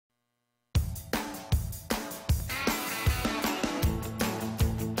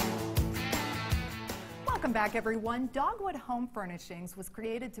Welcome back, everyone. Dogwood Home Furnishings was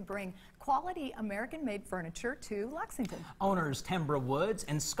created to bring quality American-made furniture to Lexington. Owners Tambra Woods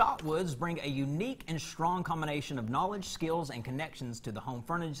and Scott Woods bring a unique and strong combination of knowledge, skills, and connections to the home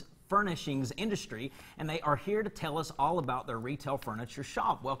furnishings industry, and they are here to tell us all about their retail furniture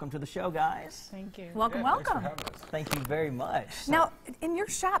shop. Welcome to the show, guys. Thank you. Welcome, welcome. Thank you very much. Now, in your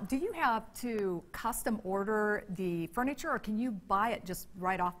shop, do you have to custom order the furniture, or can you buy it just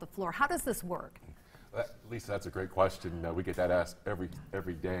right off the floor? How does this work? Lisa, that's a great question. We get that asked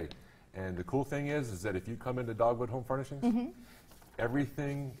every day. And the cool thing is that if you come into Dogwood Home Furnishings,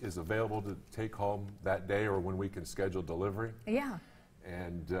 everything is available to take home that day or when we can schedule delivery. Yeah.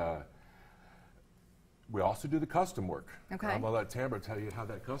 And we also do the custom work. Okay. I'm going to let Tambra tell you how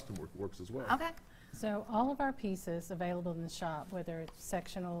that custom work works as well. Okay. So all of our pieces available in the shop, whether it's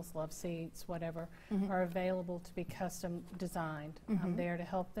sectionals, love seats, whatever, are available to be custom designed. I'm there to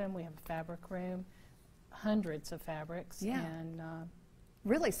help them. We have a fabric room, hundreds of fabrics. Yeah. And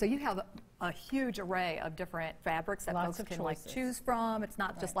Really? So you have a huge array of different fabrics that Lots folks of can like choices. choose from. It's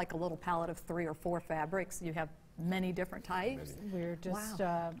not just Right. like a little palette of 3 or 4 fabrics. You have many different types. we're just,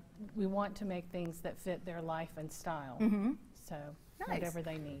 we want to make things that fit their life and style. So Nice. whatever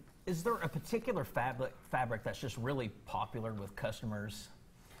they need. Is there a particular fabric that's just really popular with customers?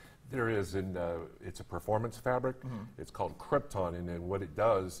 There is, and it's a performance fabric. It's called Krypton, and then what it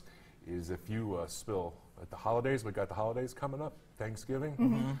does is if you spill at the holidays, we got the holidays coming up,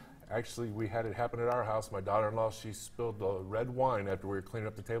 Thanksgiving. Actually, we had it happen at our house. My daughter-in-law, she spilled the red wine after we were cleaning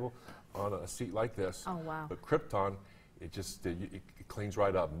up the table on a seat like this. Oh, wow. But Krypton, it just it cleans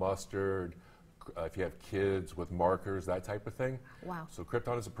right up. Mustard, if you have kids with markers, that type of thing. Wow. So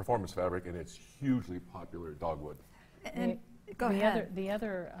Krypton is a performance fabric, and it's hugely popular at Dogwood. And go the ahead. The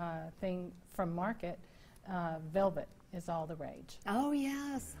other thing from market, velvet is all the rage. Oh,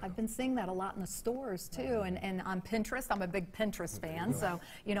 yes. I've been seeing that a lot in the stores, too. And on Pinterest, I'm a big Pinterest fan, so,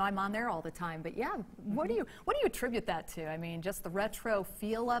 you know, I'm on there all the time. But, yeah, what do you attribute that to? I mean, just the retro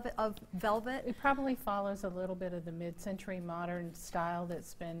feel of velvet? It probably follows a little bit of the mid-century modern style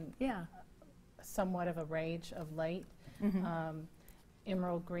that's been Yeah. somewhat of a rage of late.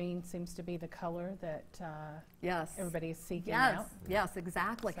 Emerald green seems to be the color that Yes. everybody is seeking Yes. out. Yes,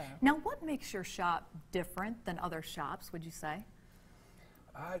 exactly. So. Now, what makes your shop different than other shops, would you say?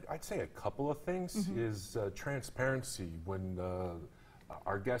 I'd say a couple of things is transparency. When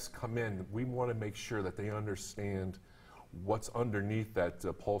our guests come in, we want to make sure that they understand what's underneath that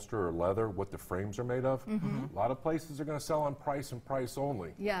upholstery or leather, what the frames are made of. A lot of places are going to sell on price and price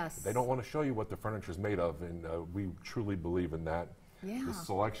only. Yes. They don't want to show you what the furniture is made of, and we truly believe in that. Yeah. The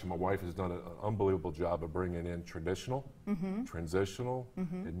selection, my wife has done an unbelievable job of bringing in traditional, transitional,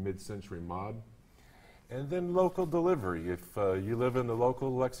 and mid-century mod. And then local delivery. If you live in the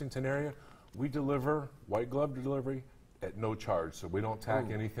local Lexington area, we deliver white glove delivery at no charge. So we don't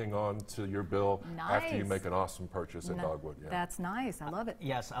tack anything on to your bill after you Nice. make an awesome purchase at Dogwood. Yeah. That's nice. I love it.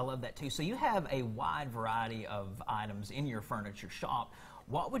 Yes, I love that too. So you have a wide variety of items in your furniture shop.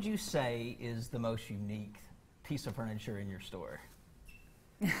 What would you say is the most unique piece of furniture in your store?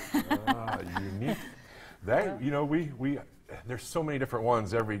 Unique. That, you know, there's so many different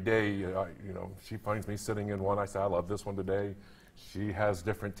ones every day. You know, she finds me sitting in one. I say, I love this one today. She has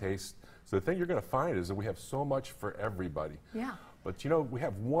different tastes. So the thing you're going to find is that we have so much for everybody. Yeah. But you know, we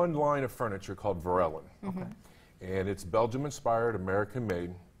have one line of furniture called Varellen. And it's Belgium-inspired,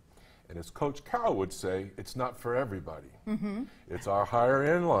 American-made. And as Coach Carroll would say, it's not for everybody. It's our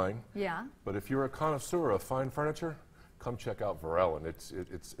higher-end line. Yeah. But if you're a connoisseur of fine furniture, come check out Varellen.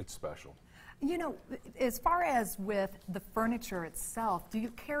 It's special. You know, as far as with the furniture itself, do you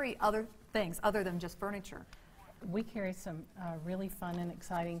carry other things other than just furniture? We carry some really fun and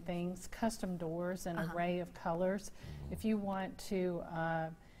exciting things, custom doors, an array of colors. If you want to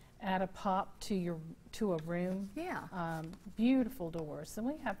add a pop to a room, Yeah. beautiful doors. So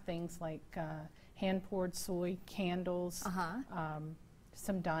we have things like hand-poured soy, candles,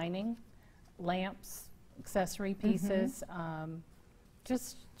 some dining, lamps, accessory pieces,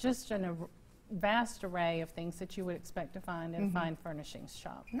 just a vast array of things that you would expect to find in a fine furnishings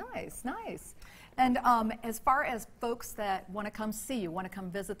shop. Nice, nice. And as far as folks that want to come see you, want to come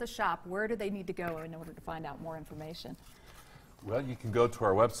visit the shop, where do they need to go in order to find out more information? Well, you can go to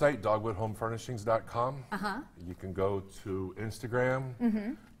our website, dogwoodhomefurnishings.com. You can go to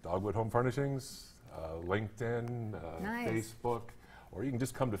Instagram, Dogwood Home Furnishings, LinkedIn, Nice. Facebook, or you can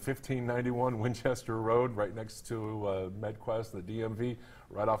just come to 1591 Winchester Road, right next to MedQuest and the DMV,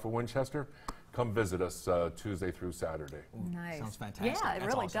 right off of Winchester. come visit us Tuesday through Saturday. Nice. Sounds fantastic. Yeah, it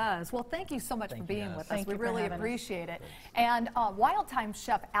That's really awesome. does. Well, thank you so much for Thank you, being guys. with us. Thank We you for really having us. appreciate it. And Wild Time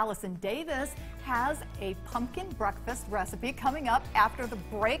chef Allison Davis has a pumpkin breakfast recipe coming up after the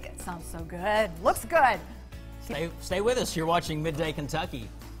break. It sounds so good. Looks good. Stay with us. You're watching Midday Kentucky.